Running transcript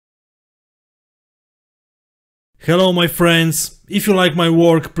Hello my friends, if you like my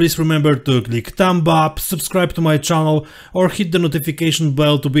work, please remember to click thumb up, subscribe to my channel or hit the notification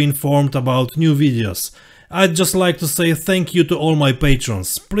bell to be informed about new videos. I'd just like to say thank you to all my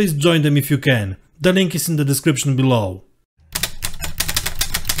patrons, please join them if you can, the link is in the description below.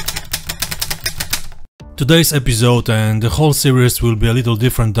 Today's episode and the whole series will be a little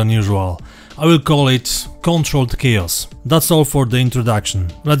different than usual. I will call it Controlled Chaos. That's all for the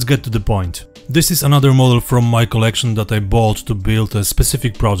introduction, let's get to the point. This is another model from my collection that I bought to build a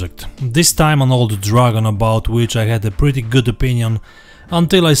specific project. This time an old dragon about which I had a pretty good opinion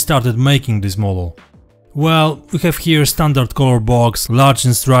until I started making this model. Well, we have here standard color box, large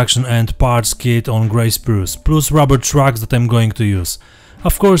instruction and parts kit on grey spruce, plus rubber tracks that I'm going to use.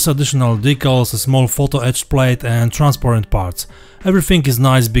 Of course additional decals, a small photo etched plate and transparent parts. Everything is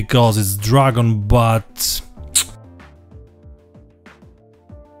nice because it's dragon, but...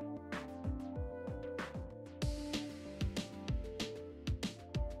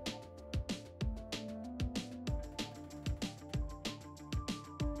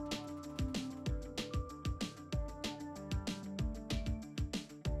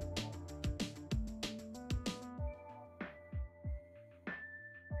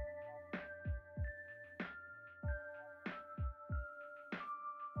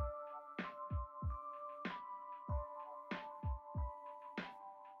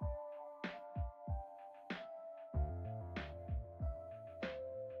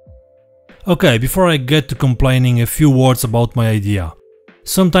 Okay, before I get to complaining, a few words about my idea.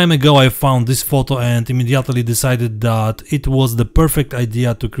 Some time ago I found this photo and immediately decided that it was the perfect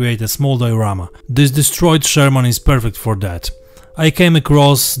idea to create a small diorama. This destroyed Sherman is perfect for that. I came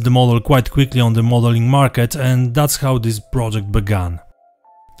across the model quite quickly on the modeling market and that's how this project began.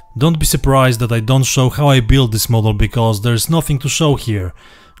 Don't be surprised that I don't show how I built this model because there's nothing to show here.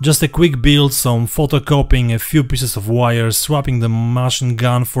 Just a quick build, some photocopying, a few pieces of wire, swapping the machine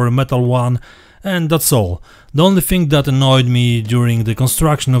gun for a metal one, and that's all. The only thing that annoyed me during the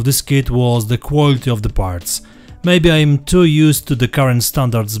construction of this kit was the quality of the parts. Maybe I'm too used to the current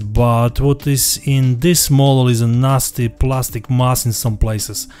standards, but what is in this model is a nasty plastic mass in some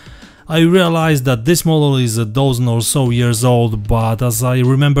places. I realized that this model is a dozen or so years old, but as I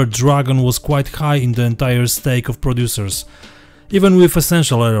remember Dragon was quite high in the entire stake of producers, even with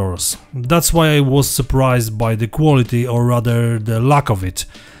essential errors. That's why I was surprised by the quality, or rather the lack of it,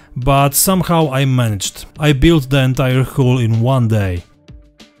 but somehow I managed. I built the entire hull in one day.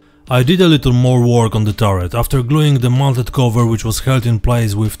 I did a little more work on the turret. After gluing the mounted cover, which was held in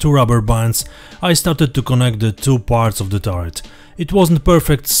place with two rubber bands, I started to connect the two parts of the turret. It wasn't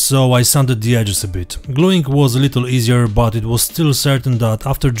perfect, so I sanded the edges a bit. Gluing was a little easier, but it was still certain that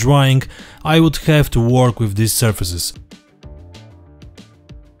after drying I would have to work with these surfaces.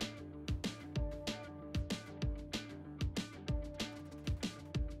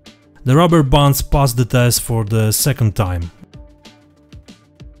 The rubber bands passed the test for the second time.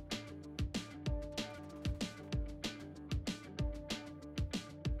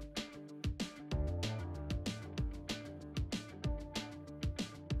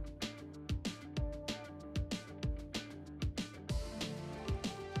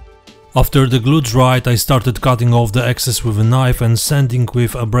 After the glue dried, I started cutting off the excess with a knife and sanding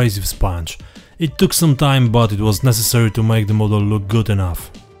with abrasive sponge. It took some time, but it was necessary to make the model look good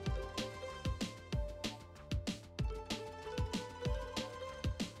enough.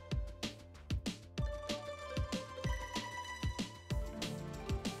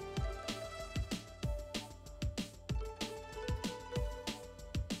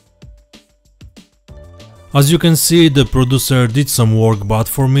 As you can see, the producer did some work, but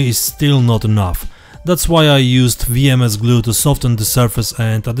for me it's still not enough. That's why I used VMS glue to soften the surface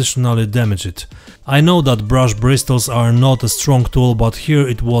and additionally damage it. I know that brush bristles are not a strong tool, but here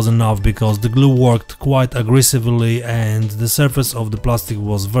it was enough because the glue worked quite aggressively and the surface of the plastic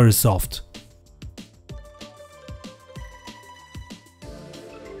was very soft.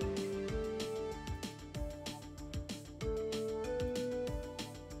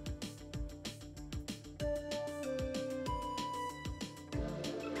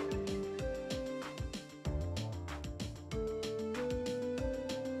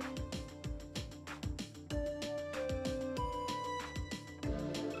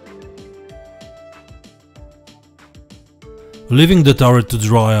 Leaving the turret to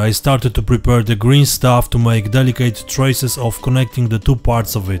dry, I started to prepare the green stuff to make delicate traces of connecting the two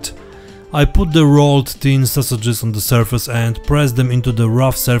parts of it. I put the rolled tin sausages on the surface and pressed them into the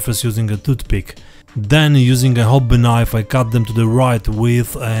rough surface using a toothpick. Then, using a hobby knife, I cut them to the right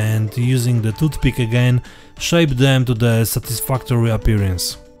width and, using the toothpick again, shaped them to the satisfactory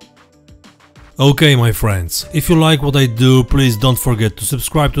appearance. Okay, my friends, if you like what I do, please don't forget to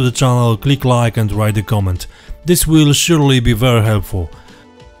subscribe to the channel, click like and write a comment. This will surely be very helpful.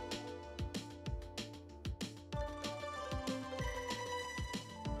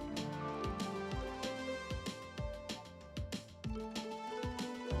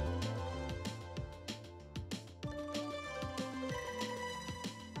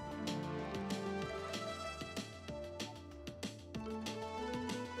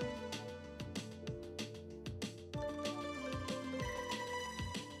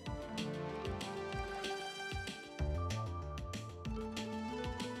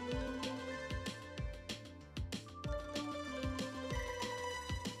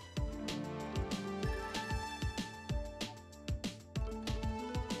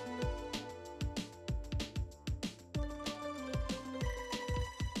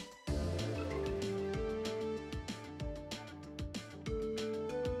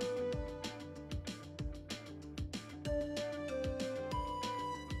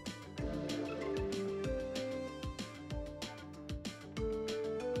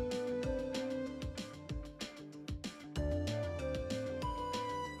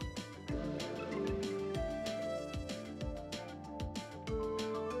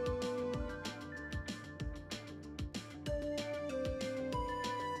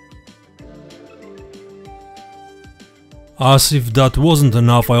 As if that wasn't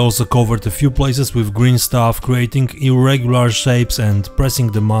enough, I also covered a few places with green stuff, creating irregular shapes and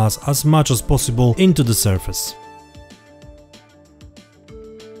pressing the mass as much as possible into the surface.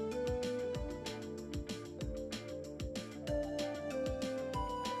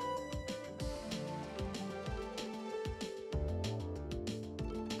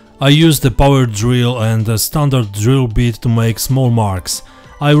 I used a power drill and a standard drill bit to make small marks.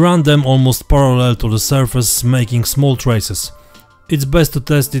 I ran them almost parallel to the surface, making small traces. It's best to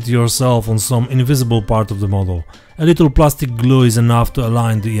test it yourself on some invisible part of the model. A little plastic glue is enough to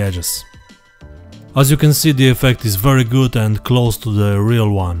align the edges. As you can see, the effect is very good and close to the real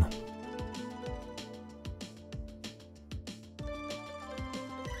one.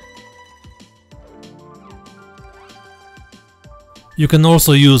 You can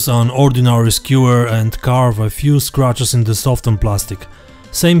also use an ordinary skewer and carve a few scratches in the softened plastic.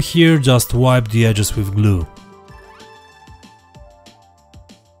 Same here, just wipe the edges with glue.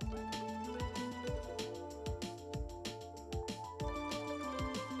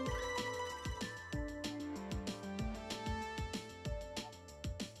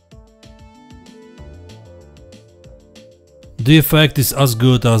 The effect is as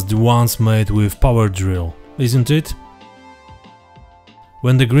good as the ones made with power drill, isn't it?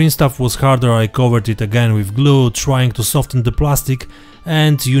 When the green stuff was harder, I covered it again with glue, trying to soften the plastic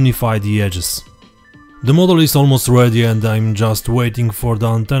and unify the edges. The model is almost ready and I'm just waiting for the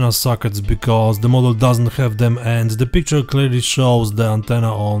antenna sockets because the model doesn't have them and the picture clearly shows the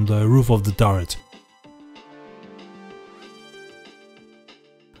antenna on the roof of the turret.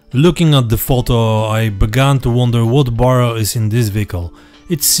 Looking at the photo, I began to wonder what barrel is in this vehicle.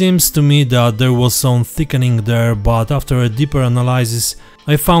 It seems to me that there was some thickening there, but after a deeper analysis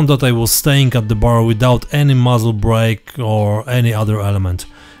I found that I was staying at the barrel without any muzzle brake or any other element.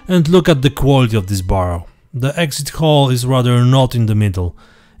 And look at the quality of this barrel. The exit hole is rather not in the middle.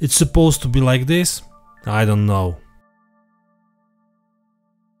 It's supposed to be like this? I don't know.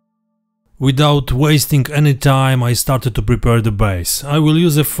 Without wasting any time, I started to prepare the base. I will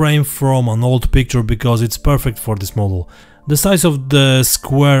use a frame from an old picture because it's perfect for this model. The size of the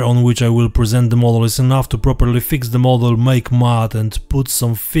square on which I will present the model is enough to properly fix the model, make mud and put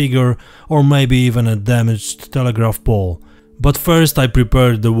some figure or maybe even a damaged telegraph pole. But first I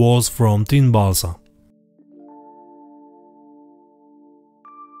prepared the walls from tin balsa.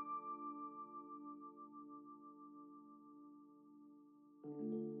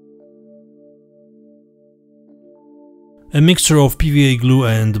 A mixture of PVA glue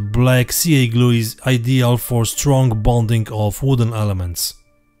and black CA glue is ideal for strong bonding of wooden elements.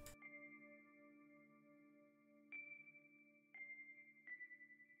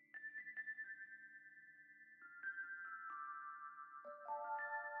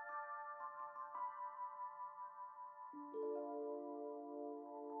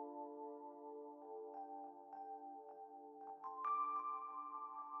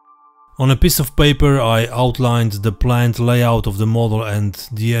 On a piece of paper I outlined the planned layout of the model and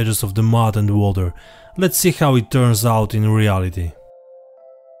the edges of the mud and water. Let's see how it turns out in reality.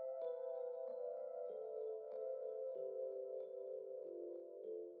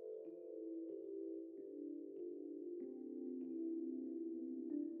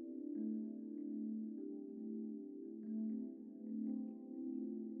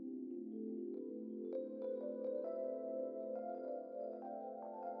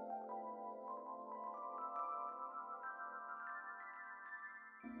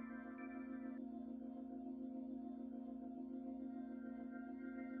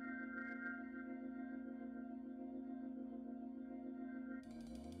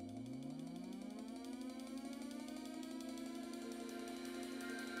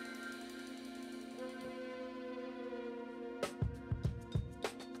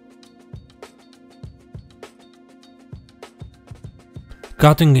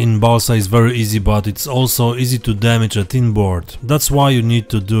 Cutting in balsa is very easy, but it's also easy to damage a thin board. That's why you need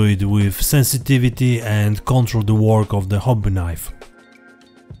to do it with sensitivity and control the work of the hobby knife.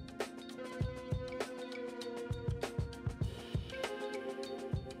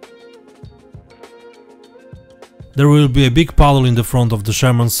 There will be a big puddle in the front of the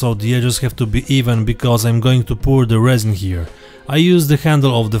Sherman, so the edges have to be even because I'm going to pour the resin here. I use the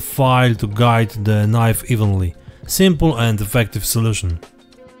handle of the file to guide the knife evenly. Simple and effective solution.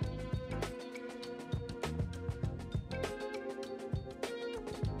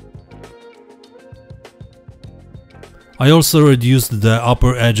 I also reduced the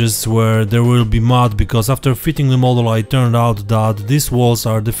upper edges where there will be mud because after fitting the model I turned out that these walls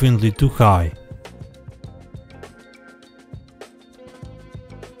are definitely too high.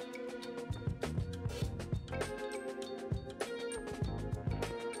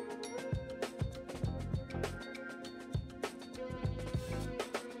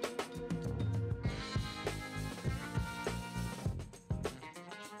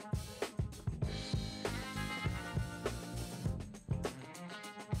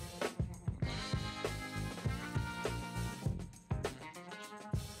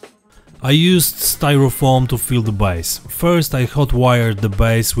 I used styrofoam to fill the base. First I hot wired the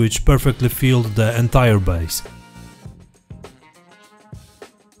base, which perfectly filled the entire base.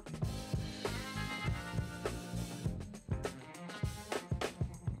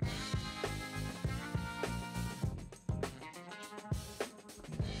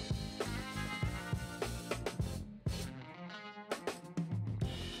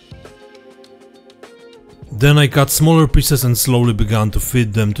 Then I cut smaller pieces and slowly began to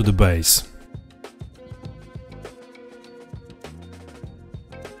fit them to the base.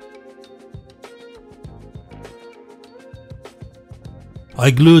 I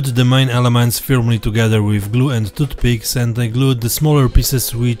glued the main elements firmly together with glue and toothpicks, and I glued the smaller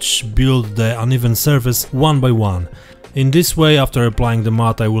pieces which build the uneven surface one by one. In this way, after applying the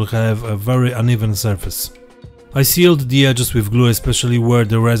mat, I will have a very uneven surface. I sealed the edges with glue, especially where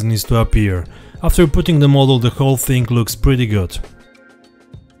the resin is to appear. After putting the model, the whole thing looks pretty good.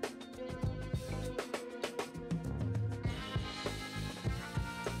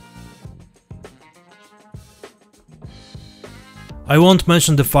 I won't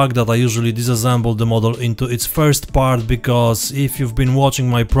mention the fact that I usually disassemble the model into its first part, because if you've been watching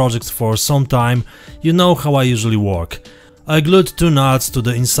my projects for some time, you know how I usually work. I glued two nuts to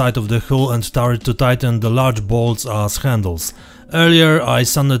the inside of the hull and started to tighten the large bolts as handles. Earlier I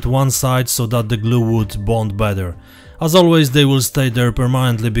sanded one side so that the glue would bond better. As always, they will stay there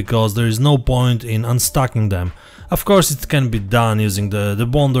permanently because there is no point in unstacking them. Of course it can be done using the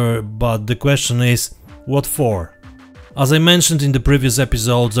bonder, but the question is, what for? As I mentioned in the previous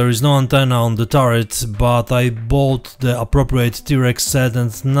episodes, there is no antenna on the turret, but I bought the appropriate T-Rex set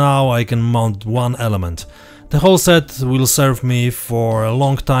and now I can mount one element. The whole set will serve me for a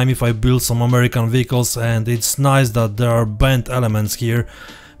long time if I build some American vehicles, and it's nice that there are bent elements here,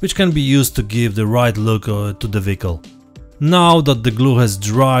 which can be used to give the right look to the vehicle. Now that the glue has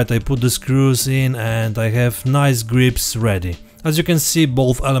dried, I put the screws in and I have nice grips ready. As you can see,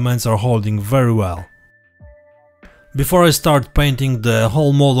 both elements are holding very well. Before I start painting, the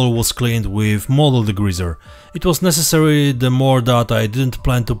whole model was cleaned with model degreaser. It was necessary the more that I didn't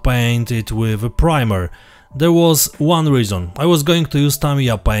plan to paint it with a primer. There was one reason. I was going to use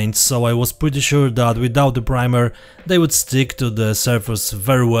Tamiya paints, so I was pretty sure that without the primer they would stick to the surface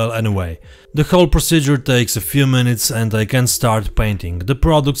very well anyway. The whole procedure takes a few minutes and I can start painting. The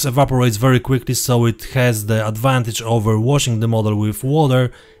product evaporates very quickly, so it has the advantage over washing the model with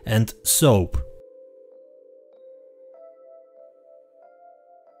water and soap.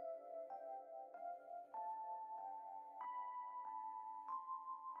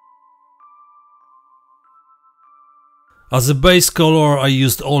 As a base color I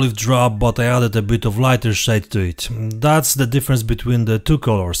used olive drab, but I added a bit of lighter shade to it. That's the difference between the two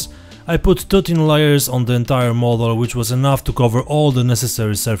colors. I put 2 thin layers on the entire model, which was enough to cover all the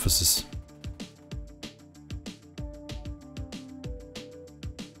necessary surfaces.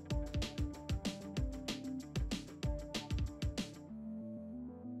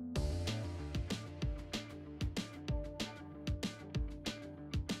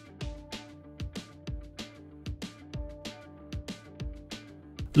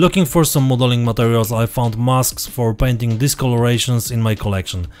 Looking for some modeling materials, I found masks for painting discolorations in my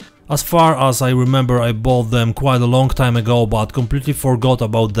collection. As far as I remember, I bought them quite a long time ago, but completely forgot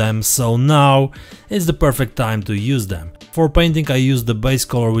about them, so now is the perfect time to use them. For painting I used the base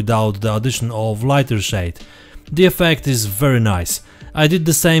color without the addition of lighter shade. The effect is very nice. I did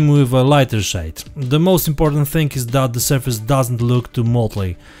the same with a lighter shade. The most important thing is that the surface doesn't look too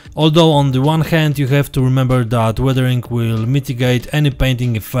motley. Although on the one hand you have to remember that weathering will mitigate any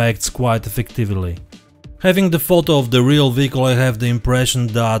painting effects quite effectively. Having the photo of the real vehicle, I have the impression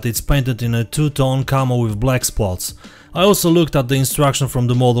that it's painted in a two-tone camo with black spots. I also looked at the instruction from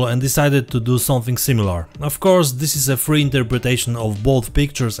the model and decided to do something similar. Of course, this is a free interpretation of both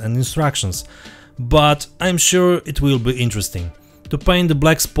pictures and instructions, but I'm sure it will be interesting. To paint the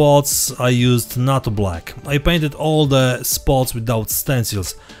black spots I used Natto Black. I painted all the spots without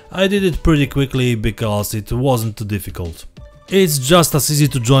stencils. I did it pretty quickly because it wasn't too difficult. It's just as easy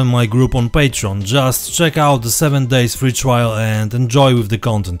to join my group on Patreon. Just check out the 7 days free trial and enjoy with the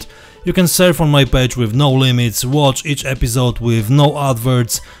content. You can surf on my page with no limits, watch each episode with no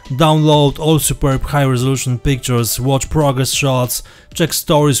adverts, download all superb high resolution pictures, watch progress shots, check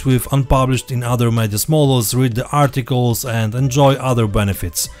stories with unpublished in other media's models, read the articles and enjoy other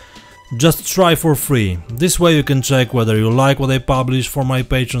benefits. Just try for free. This way you can check whether you like what I publish for my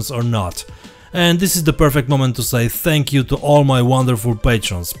patrons or not. And this is the perfect moment to say thank you to all my wonderful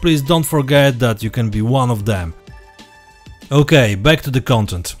patrons. Please don't forget that you can be one of them. Okay, back to the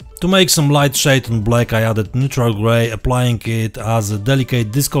content. To make some light shade on black I added neutral grey, applying it as a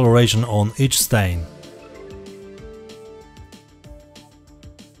delicate discoloration on each stain.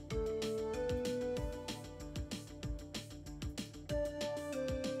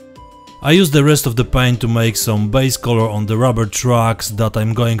 I used the rest of the paint to make some base color on the rubber tracks that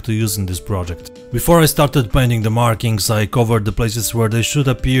I'm going to use in this project. Before I started painting the markings, I covered the places where they should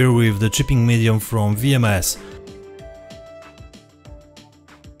appear with the chipping medium from VMS.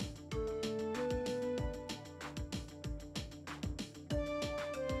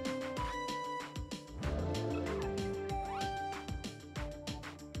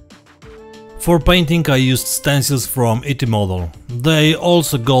 For painting I used stencils from ET Model. They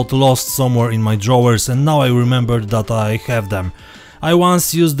also got lost somewhere in my drawers and now I remembered that I have them. I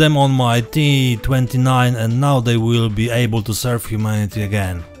once used them on my T29 and now they will be able to serve humanity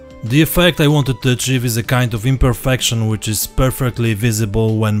again. The effect I wanted to achieve is a kind of imperfection which is perfectly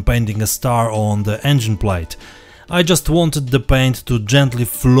visible when painting a star on the engine plate. I just wanted the paint to gently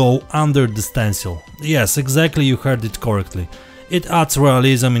flow under the stencil. Yes, exactly, you heard it correctly. It adds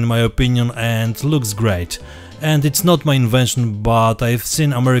realism in my opinion and looks great. And it's not my invention, but I've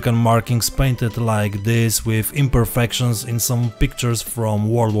seen American markings painted like this with imperfections in some pictures from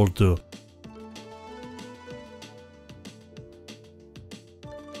World War II.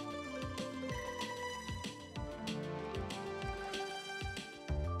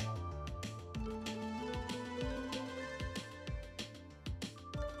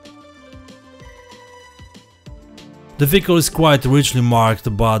 The vehicle is quite richly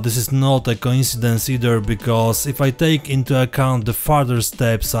marked, but this is not a coincidence either, because if I take into account the further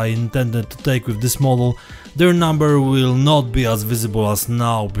steps I intended to take with this model, their number will not be as visible as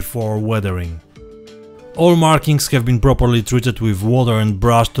now before weathering. All markings have been properly treated with water and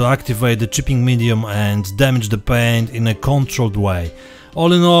brush to activate the chipping medium and damage the paint in a controlled way.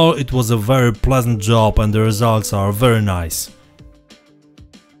 All in all, it was a very pleasant job and the results are very nice.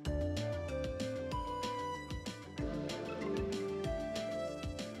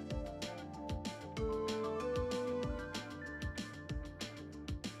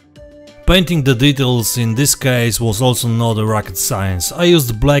 Painting the details in this case was also not a rocket science. I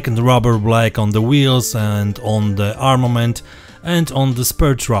used black and rubber black on the wheels and on the armament and on the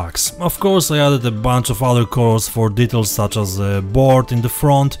spare tracks. Of course I added a bunch of other colors for details such as a board in the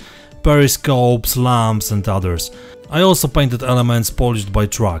front, periscopes, lamps and others. I also painted elements polished by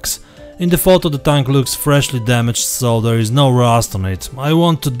trucks. In the photo the tank looks freshly damaged, so there is no rust on it. I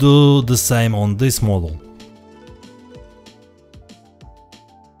want to do the same on this model.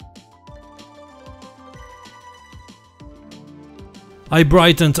 I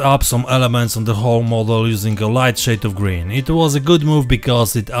brightened up some elements on the whole model using a light shade of green. It was a good move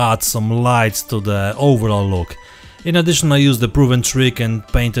because it adds some light to the overall look. In addition I used a proven trick and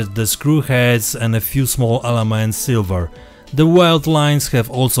painted the screw heads and a few small elements silver. The weld lines have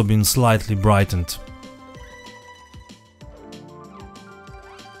also been slightly brightened.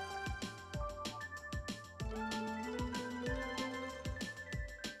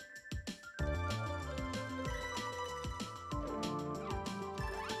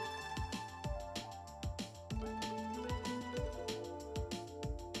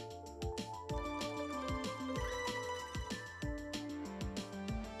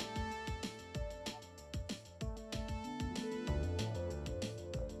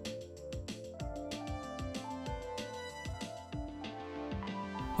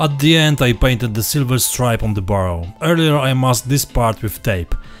 At the end I painted the silver stripe on the barrel. Earlier I masked this part with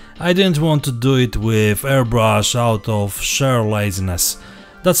tape. I didn't want to do it with airbrush out of sheer laziness.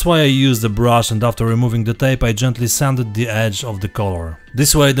 That's why I used the brush, and after removing the tape I gently sanded the edge of the color.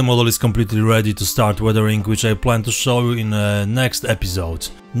 This way the model is completely ready to start weathering, which I plan to show you in the next episode.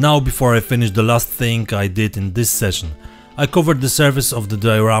 Now, before I finish, the last thing I did in this session. I covered the surface of the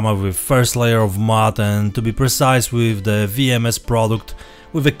diorama with first layer of matte, and to be precise with the VMS product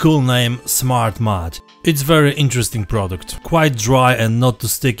with a cool name, Smart Matte. It's very interesting product, quite dry and not too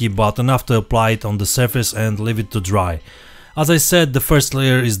sticky, but enough to apply it on the surface and leave it to dry. As I said, the first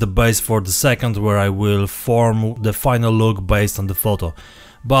layer is the base for the second, where I will form the final look based on the photo.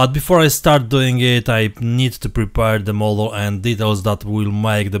 But before I start doing it, I need to prepare the model and details that will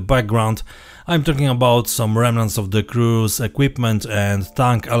make the background. I'm talking about some remnants of the crew's equipment and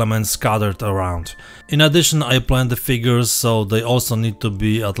tank elements scattered around. In addition, I planned the figures, so they also need to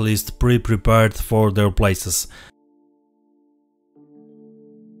be at least pre-prepared for their places.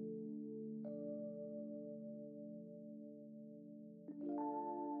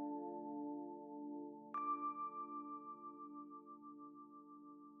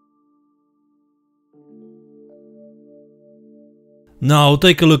 Now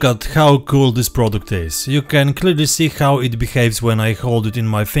take a look at how cool this product is. You can clearly see how it behaves when I hold it in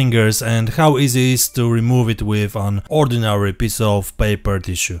my fingers and how easy it is to remove it with an ordinary piece of paper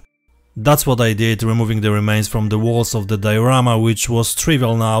tissue. That's what I did, removing the remains from the walls of the diorama, which was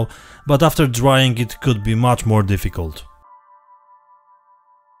trivial now, but after drying it could be much more difficult.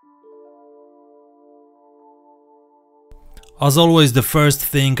 As always, the first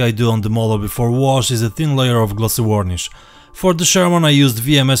thing I do on the model before wash is a thin layer of glossy varnish. For the Sherman I used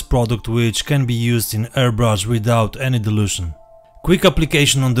VMS product, which can be used in airbrush without any dilution. Quick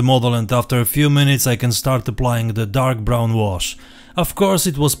application on the model, and after a few minutes I can start applying the dark brown wash. Of course,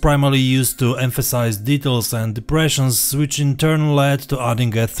 it was primarily used to emphasize details and depressions, which in turn led to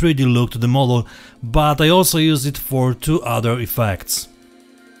adding a 3D look to the model, but I also used it for two other effects.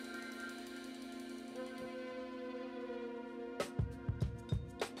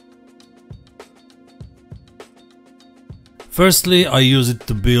 Firstly, I use it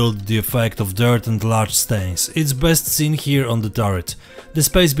to build the effect of dirt and large stains. It's best seen here on the turret. The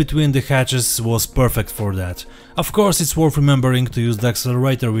space between the hatches was perfect for that. Of course, it's worth remembering to use the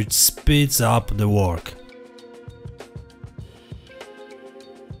accelerator, which speeds up the work.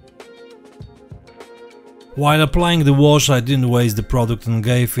 While applying the wash, I didn't waste the product and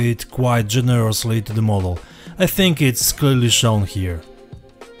gave it quite generously to the model. I think it's clearly shown here.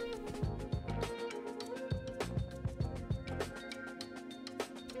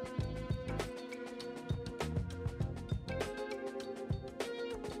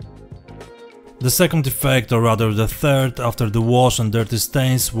 The second effect, or rather the third, after the wash and dirty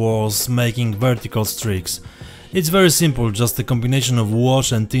stains, was making vertical streaks. It's very simple, just a combination of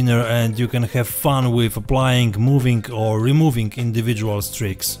wash and thinner, and you can have fun with applying, moving or removing individual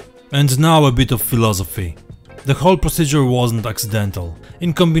streaks. And now a bit of philosophy. The whole procedure wasn't accidental.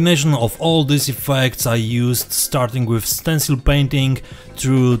 In combination of all these effects I used, starting with stencil painting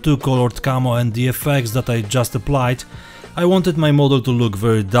through two-colored camo and the effects that I just applied, I wanted my model to look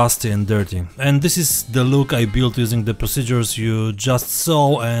very dusty and dirty, and this is the look I built using the procedures you just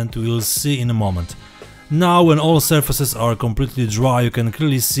saw and will see in a moment. Now, when all surfaces are completely dry, you can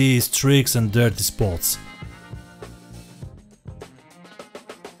clearly see streaks and dirty spots.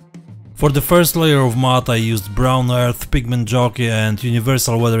 For the first layer of matte I used brown earth, pigment jockey and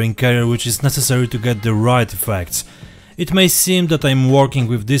universal weathering carrier, which is necessary to get the right effects. It may seem that I'm working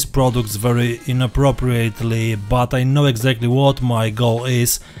with these products very inappropriately, but I know exactly what my goal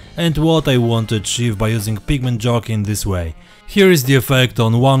is and what I want to achieve by using pigment jockey in this way. Here is the effect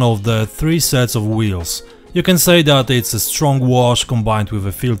on one of the three sets of wheels. You can say that it's a strong wash combined with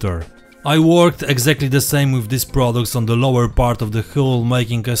a filter. I worked exactly the same with these products on the lower part of the hull,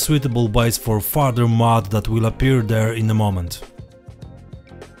 making a suitable base for further matte that will appear there in a moment.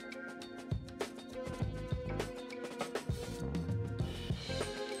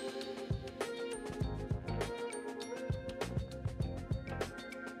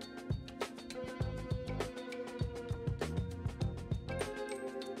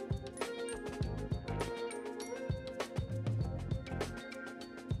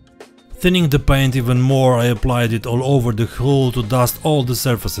 Thinning the paint even more, I applied it all over the hull to dust all the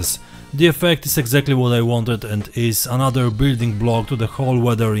surfaces. The effect is exactly what I wanted and is another building block to the whole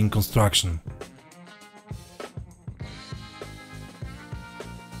weathering construction.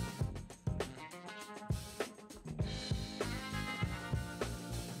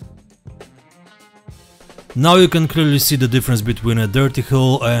 Now you can clearly see the difference between a dirty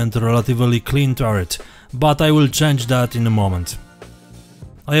hull and a relatively clean turret, but I will change that in a moment.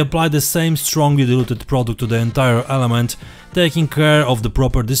 I applied the same strongly diluted product to the entire element, taking care of the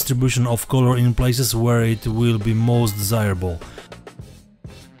proper distribution of color in places where it will be most desirable.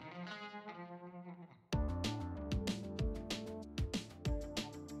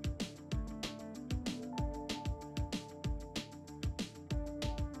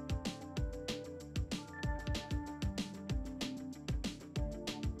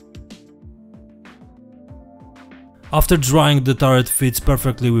 After drying, the turret fits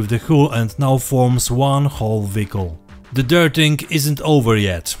perfectly with the hull and now forms one whole vehicle. The dirting isn't over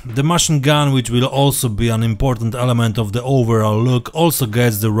yet. The machine gun, which will also be an important element of the overall look, also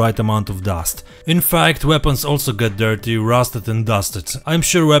gets the right amount of dust. In fact, weapons also get dirty, rusted and dusted. I'm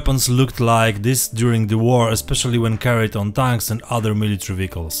sure weapons looked like this during the war, especially when carried on tanks and other military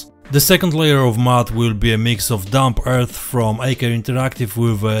vehicles. The second layer of mud will be a mix of damp earth from AK Interactive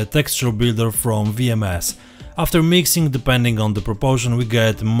with a texture builder from VMS. After mixing, depending on the proportion, we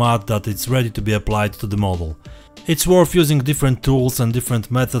get mud that is ready to be applied to the model. It's worth using different tools and different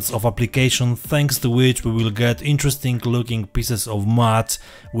methods of application, thanks to which we will get interesting looking pieces of mud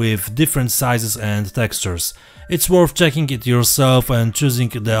with different sizes and textures. It's worth checking it yourself and choosing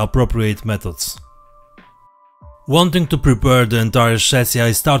the appropriate methods. Wanting to prepare the entire chassis,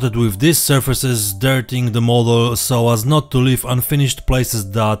 I started with these surfaces, dirtying the model so as not to leave unfinished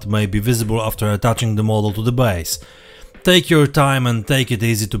places that may be visible after attaching the model to the base. Take your time and take it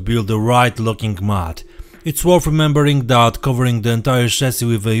easy to build the right looking mud. It's worth remembering that covering the entire chassis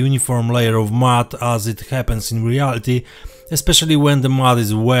with a uniform layer of mud, as it happens in reality, especially when the mud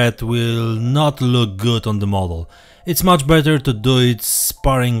is wet, will not look good on the model. It's much better to do it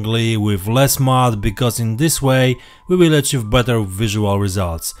sparingly with less mud, because in this way we will achieve better visual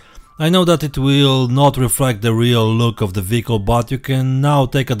results. I know that it will not reflect the real look of the vehicle, but you can now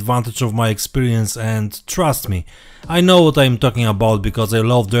take advantage of my experience and trust me, I know what I'm talking about because I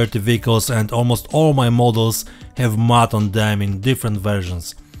love dirty vehicles and almost all my models have mud on them in different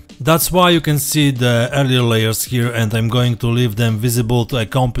versions. That's why you can see the earlier layers here, and I'm going to leave them visible to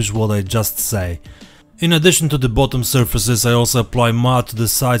accomplish what I just say. In addition to the bottom surfaces, I also apply mud to the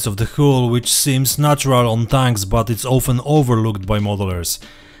sides of the hull, which seems natural on tanks, but it's often overlooked by modelers.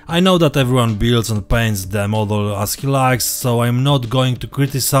 I know that everyone builds and paints the model as he likes, so I'm not going to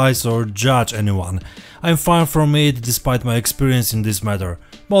criticize or judge anyone. I'm far from it despite my experience in this matter.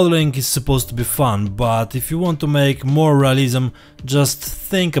 Modeling is supposed to be fun, but if you want to make more realism, just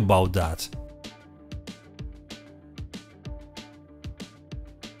think about that.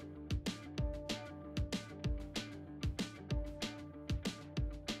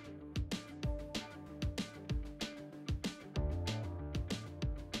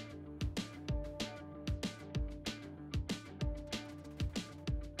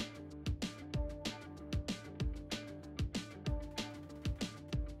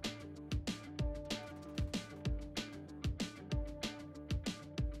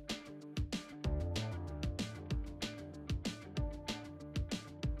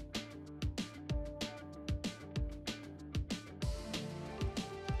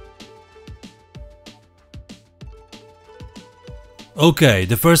 Okay,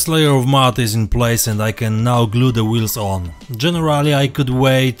 the first layer of mud is in place and I can now glue the wheels on. Generally I could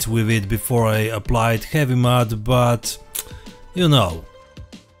wait with it before I applied heavy mud, but you know.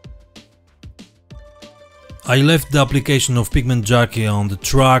 I left the application of pigment jockey on the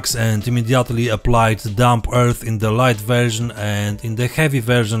tracks and immediately applied damp earth in the light version and in the heavy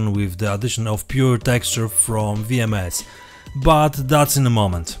version with the addition of pure texture from VMS, but that's in a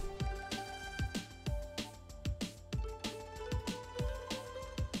moment.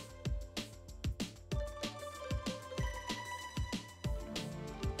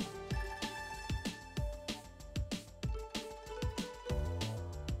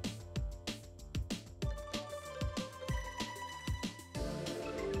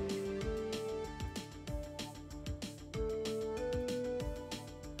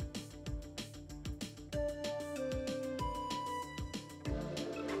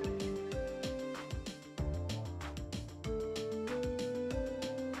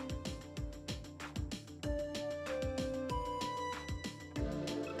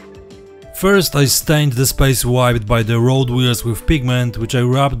 First I stained the space wiped by the road wheels with pigment, which I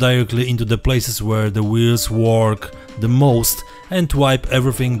rubbed directly into the places where the wheels work the most and wipe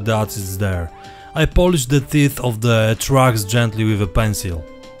everything that is there. I polished the teeth of the tracks gently with a pencil.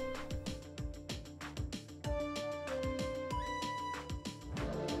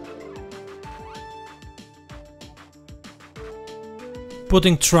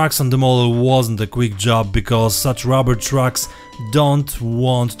 Putting tracks on the model wasn't a quick job because such rubber tracks don't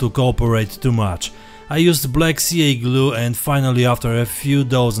want to cooperate too much. I used black CA glue and finally after a few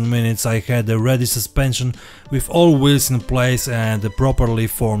dozen minutes I had a ready suspension with all wheels in place and a properly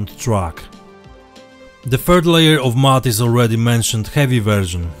formed track. The third layer of matte is already mentioned heavy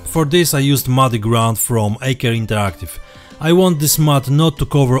version. For this I used muddy ground from Aker Interactive. I want this matte not to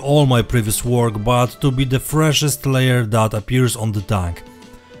cover all my previous work, but to be the freshest layer that appears on the tank.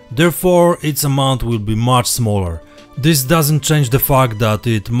 Therefore, its amount will be much smaller. This doesn't change the fact that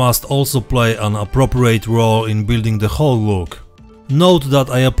it must also play an appropriate role in building the whole look. Note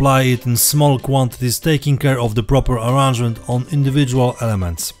that I apply it in small quantities, taking care of the proper arrangement on individual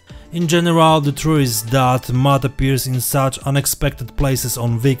elements. In general, the truth is that matte appears in such unexpected places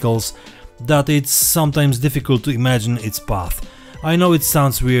on vehicles that it's sometimes difficult to imagine its path. I know it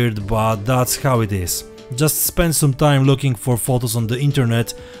sounds weird, but that's how it is. Just spend some time looking for photos on the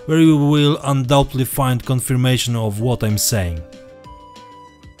internet where you will undoubtedly find confirmation of what I'm saying.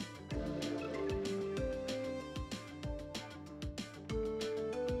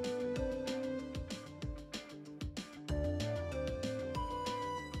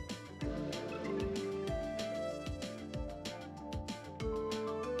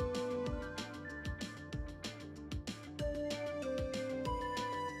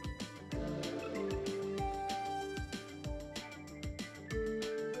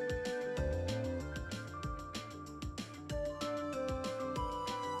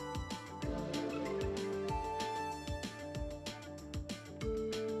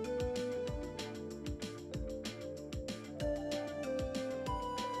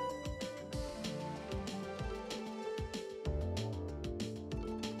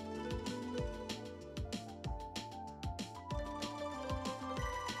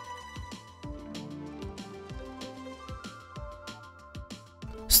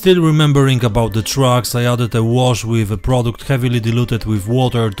 Still remembering about the tracks, I added a wash with a product heavily diluted with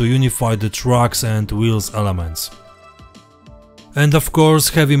water to unify the tracks and wheels elements. And of course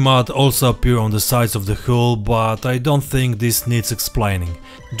heavy matte also appear on the sides of the hull, but I don't think this needs explaining.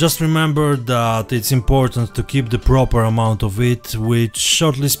 Just remember that it's important to keep the proper amount of it, which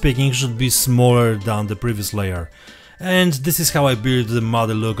shortly speaking should be smaller than the previous layer. And this is how I build the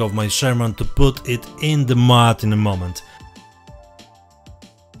muddy look of my Sherman to put it in the matte in a moment.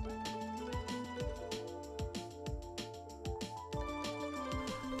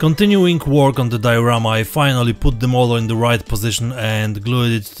 Continuing work on the diorama, I finally put the model in the right position and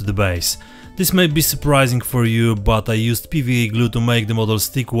glued it to the base. This may be surprising for you, but I used PVA glue to make the model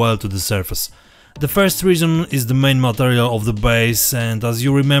stick well to the surface. The first reason is the main material of the base, and as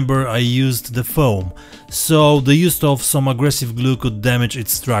you remember I used the foam, so the use of some aggressive glue could damage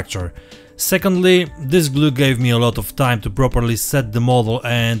its structure. Secondly, this glue gave me a lot of time to properly set the model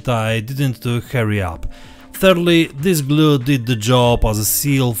and I didn't hurry up. Thirdly, this glue did the job as a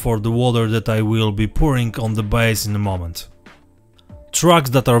seal for the water that I will be pouring on the base in a moment.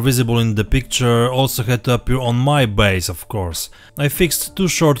 Tracks that are visible in the picture also had to appear on my base, of course. I fixed two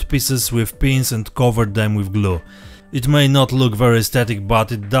short pieces with pins and covered them with glue. It may not look very aesthetic,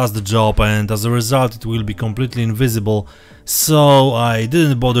 but it does the job and as a result it will be completely invisible, so I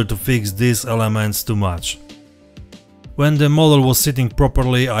didn't bother to fix these elements too much. When the model was sitting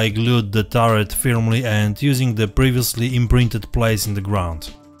properly, I glued the turret firmly and using the previously imprinted place in the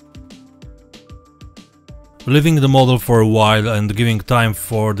ground. Leaving the model for a while and giving time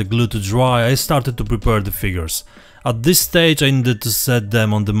for the glue to dry, I started to prepare the figures. At this stage I needed to set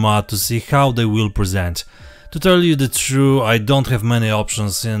them on the mat to see how they will present. To tell you the truth, I don't have many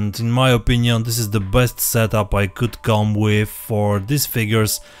options and in my opinion this is the best setup I could come with for these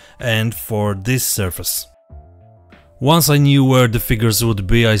figures and for this surface. Once I knew where the figures would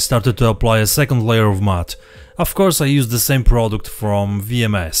be, I started to apply a second layer of matte. Of course I used the same product from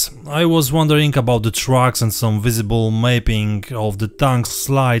VMS. I was wondering about the tracks and some visible mapping of the tank's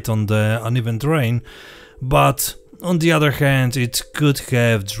slide on the uneven terrain, but on the other hand it could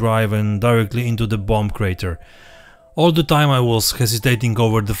have driven directly into the bomb crater. All the time I was hesitating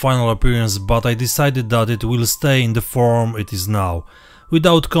over the final appearance, but I decided that it will stay in the form it is now,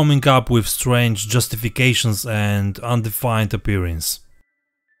 without coming up with strange justifications and undefined appearance.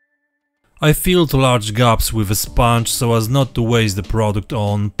 I filled large gaps with a sponge so as not to waste the product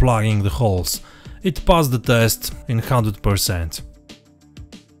on plugging the holes. It passed the test in 100%.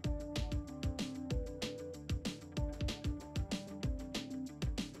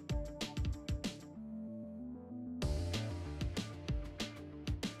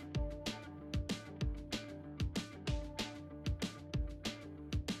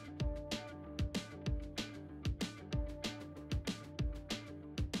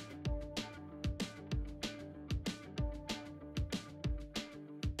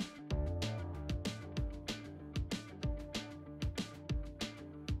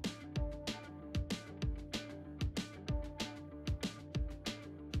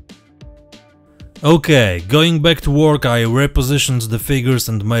 Okay, going back to work, I repositioned the figures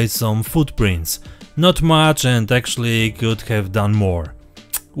and made some footprints. Not much, and actually could have done more.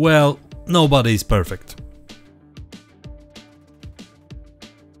 Well, nobody is perfect.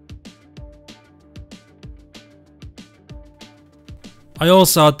 I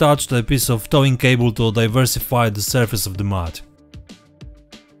also attached a piece of towing cable to diversify the surface of the mud.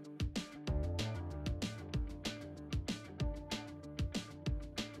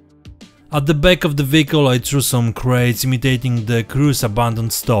 At the back of the vehicle I threw some crates imitating the crew's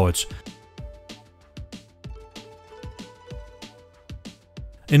abandoned stowage.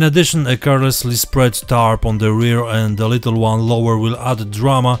 In addition, a carelessly spread tarp on the rear and a little one lower will add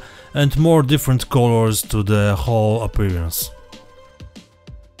drama and more different colors to the whole appearance.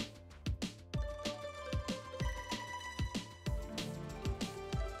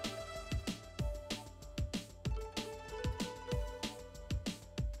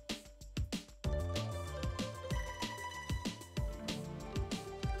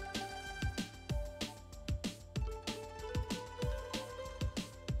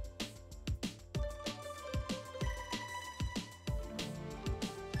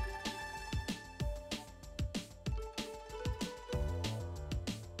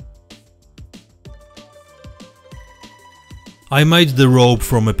 I made the rope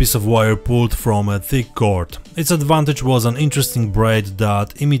from a piece of wire pulled from a thick cord. Its advantage was an interesting braid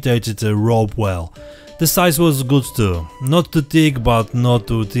that imitated a rope well. The size was good too, not too thick but not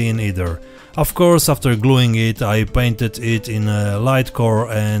too thin either. Of course, after gluing it, I painted it in a light color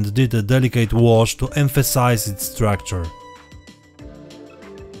and did a delicate wash to emphasize its structure.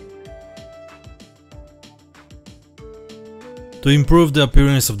 To improve the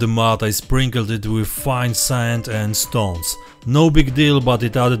appearance of the mud, I sprinkled it with fine sand and stones. No big deal, but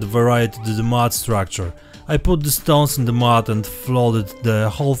it added variety to the mud structure. I put the stones in the mud and flooded the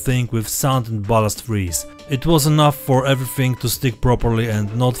whole thing with sand and ballast freeze. It was enough for everything to stick properly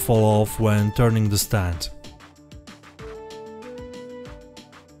and not fall off when turning the stand.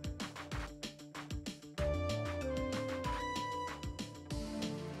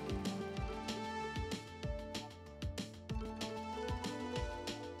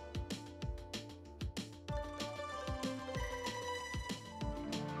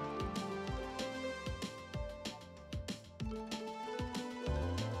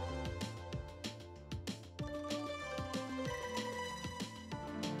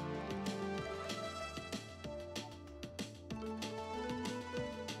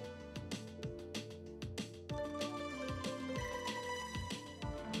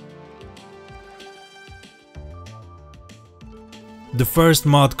 The first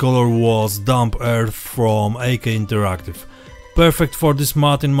mud color was Damp Earth from AK Interactive. Perfect for this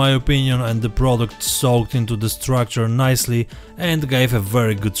mud in my opinion, and the product soaked into the structure nicely and gave a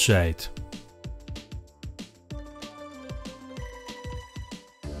very good shade.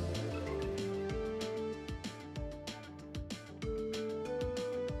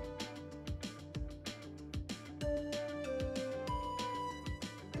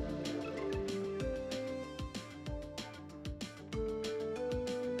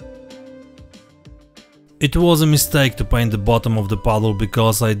 It was a mistake to paint the bottom of the paddle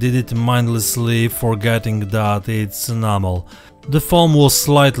because I did it mindlessly, forgetting that it's enamel. The foam was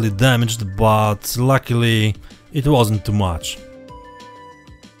slightly damaged, but luckily it wasn't too much.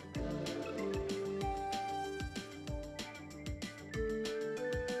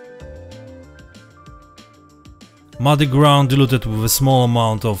 Muddy ground diluted with a small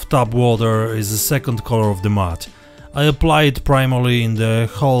amount of tap water is the second color of the mud. I apply it primarily in the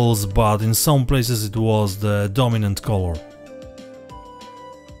holes, but in some places it was the dominant color.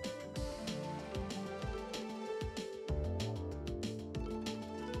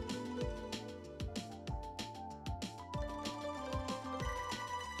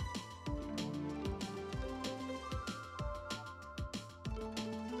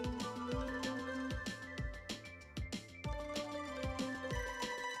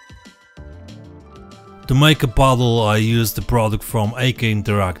 To make a paddle I used the product from AK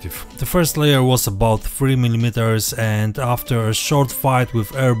Interactive. The first layer was about 3 mm and after a short fight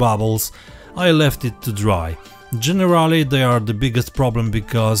with air bubbles I left it to dry. Generally they are the biggest problem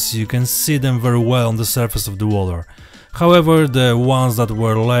because you can see them very well on the surface of the water. However, the ones that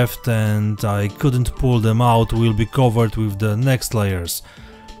were left and I couldn't pull them out will be covered with the next layers.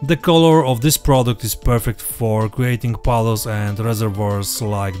 The color of this product is perfect for creating paddles and reservoirs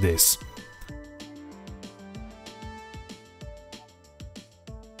like this.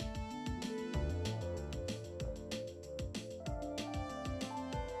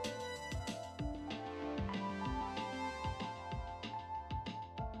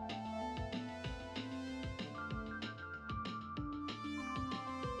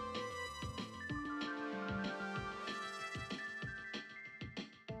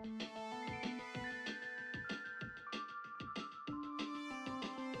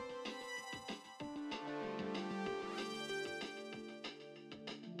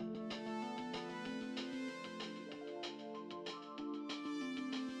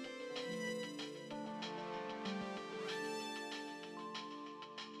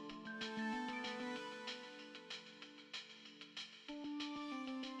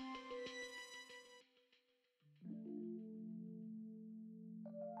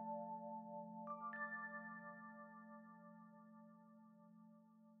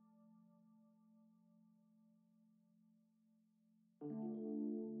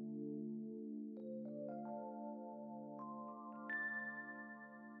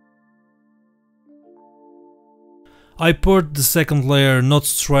 I poured the second layer not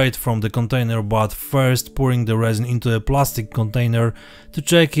straight from the container, but first pouring the resin into a plastic container to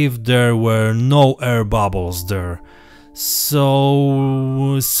check if there were no air bubbles there.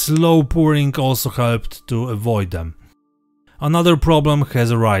 So slow pouring also helped to avoid them. Another problem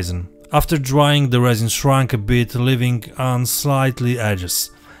has arisen. After drying, the resin shrank a bit, leaving unsightly edges.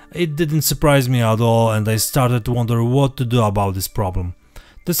 It didn't surprise me at all, and I started to wonder what to do about this problem.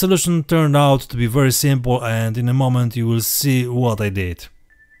 The solution turned out to be very simple, and in a moment you will see what I did.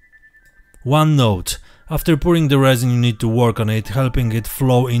 One note: after pouring the resin you need to work on it, helping it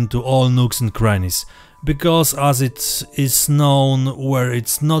flow into all nooks and crannies, because as it is known, where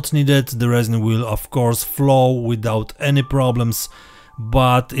it's not needed the resin will of course flow without any problems,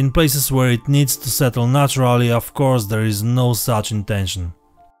 but in places where it needs to settle naturally, of course there is no such intention.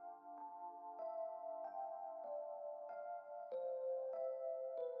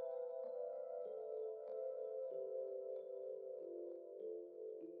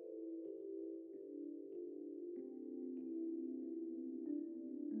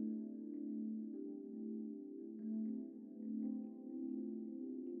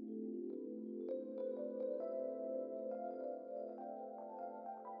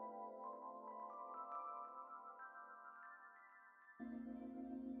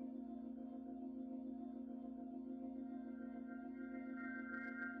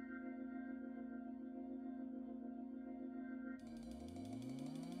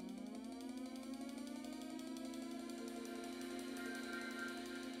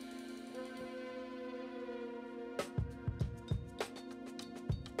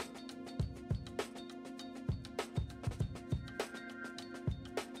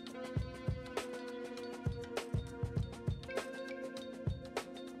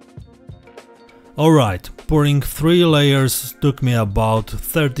 Alright, pouring 3 layers took me about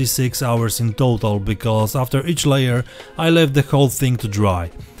 36 hours in total, because after each layer I left the whole thing to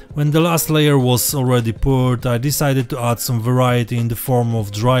dry. When the last layer was already poured, I decided to add some variety in the form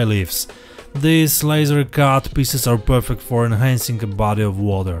of dry leaves. These laser cut pieces are perfect for enhancing a body of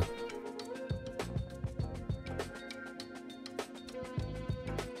water.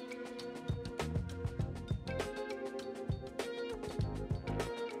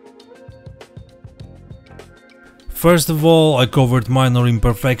 First of all, I covered minor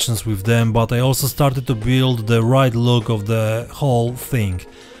imperfections with them, but I also started to build the right look of the whole thing.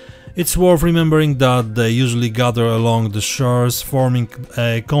 It's worth remembering that they usually gather along the shores, forming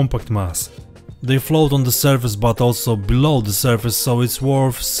a compact mass. They float on the surface but also below the surface, so it's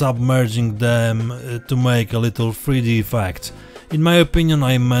worth submerging them to make a little 3D effect. In my opinion,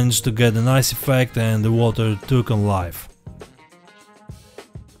 I managed to get a nice effect and the water took on life.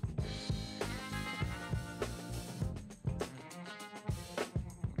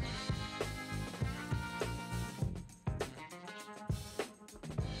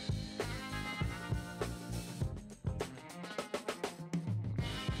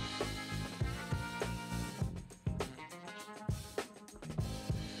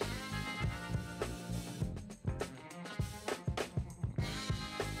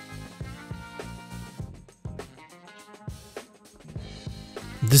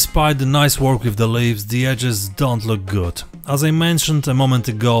 Despite the nice work with the leaves, the edges don't look good. As I mentioned a moment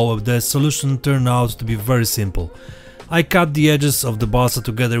ago, the solution turned out to be very simple. I cut the edges of the balsa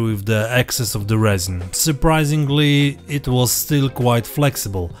together with the excess of the resin. Surprisingly, it was still quite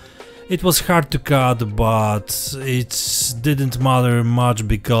flexible. It was hard to cut, but it didn't matter much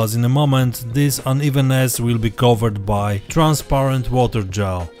because in a moment this unevenness will be covered by transparent water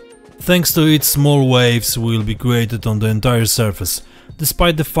gel. Thanks to it, small waves will be created on the entire surface.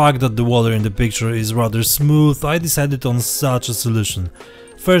 Despite the fact that the water in the picture is rather smooth, I decided on such a solution.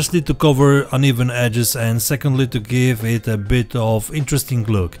 Firstly to cover uneven edges, and secondly to give it a bit of interesting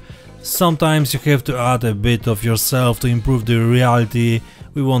look. Sometimes you have to add a bit of yourself to improve the reality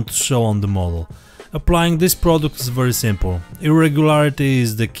we want to show on the model. Applying this product is very simple. Irregularity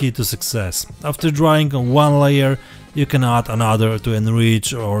is the key to success. After drying on one layer, you can add another to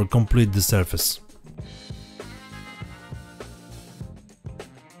enrich or complete the surface.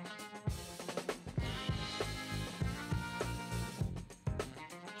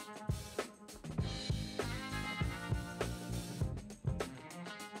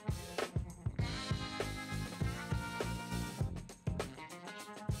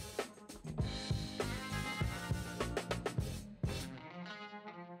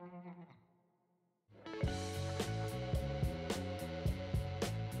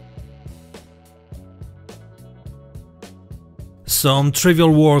 Some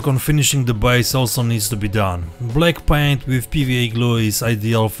trivial work on finishing the base also needs to be done. Black paint with PVA glue is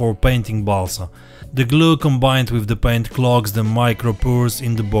ideal for painting balsa. The glue combined with the paint clogs the micro pores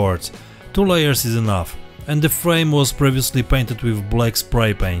in the boards. 2 layers is enough. And the frame was previously painted with black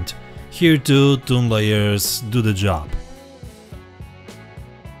spray paint. Here too, 2 layers do the job.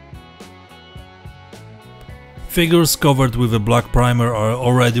 Figures covered with a black primer are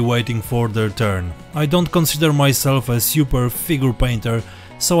already waiting for their turn. I don't consider myself a super figure painter,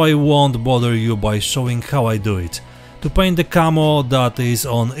 so I won't bother you by showing how I do it. To paint the camo that is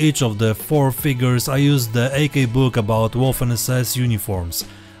on each of the 4 figures, I used the AK book about Waffen-SS uniforms.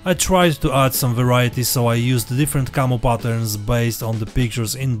 I tried to add some variety, so I used different camo patterns based on the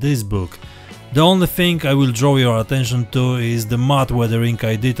pictures in this book. The only thing I will draw your attention to is the matte weathering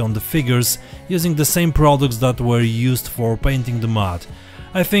I did on the figures using the same products that were used for painting the matte.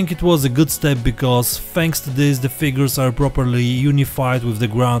 I think it was a good step because thanks to this the figures are properly unified with the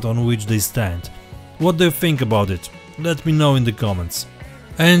ground on which they stand. What do you think about it? Let me know in the comments.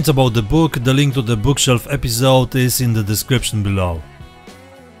 And about the book, the link to the bookshelf episode is in the description below.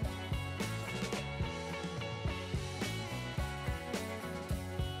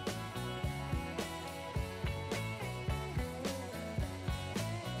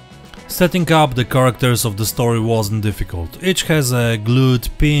 Setting up the characters of the story wasn't difficult. Each has a glued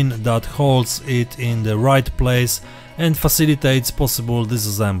pin that holds it in the right place and facilitates possible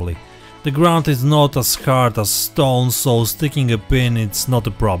disassembly. The ground is not as hard as stone, so sticking a pin is not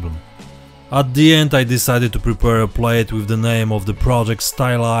a problem. At the end I decided to prepare a plate with the name of the project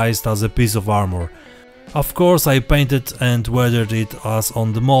stylized as a piece of armor. Of course I painted and weathered it as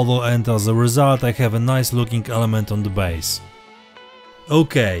on the model, and as a result I have a nice looking element on the base.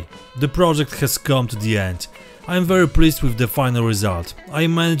 Okay, the project has come to the end. I am very pleased with the final result. I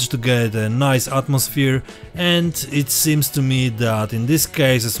managed to get a nice atmosphere, and it seems to me that in this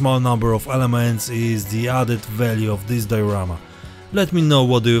case a small number of elements is the added value of this diorama. Let me know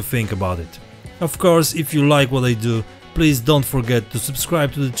what do you think about it. Of course, if you like what I do, please don't forget to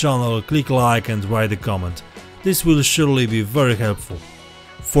subscribe to the channel, click like and write a comment. This will surely be very helpful.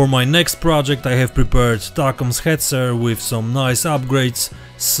 For my next project I have prepared Tacom's headset with some nice upgrades,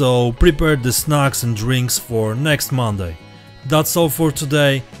 so prepare the snacks and drinks for next Monday. That's all for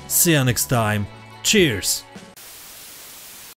today, see you next time, cheers!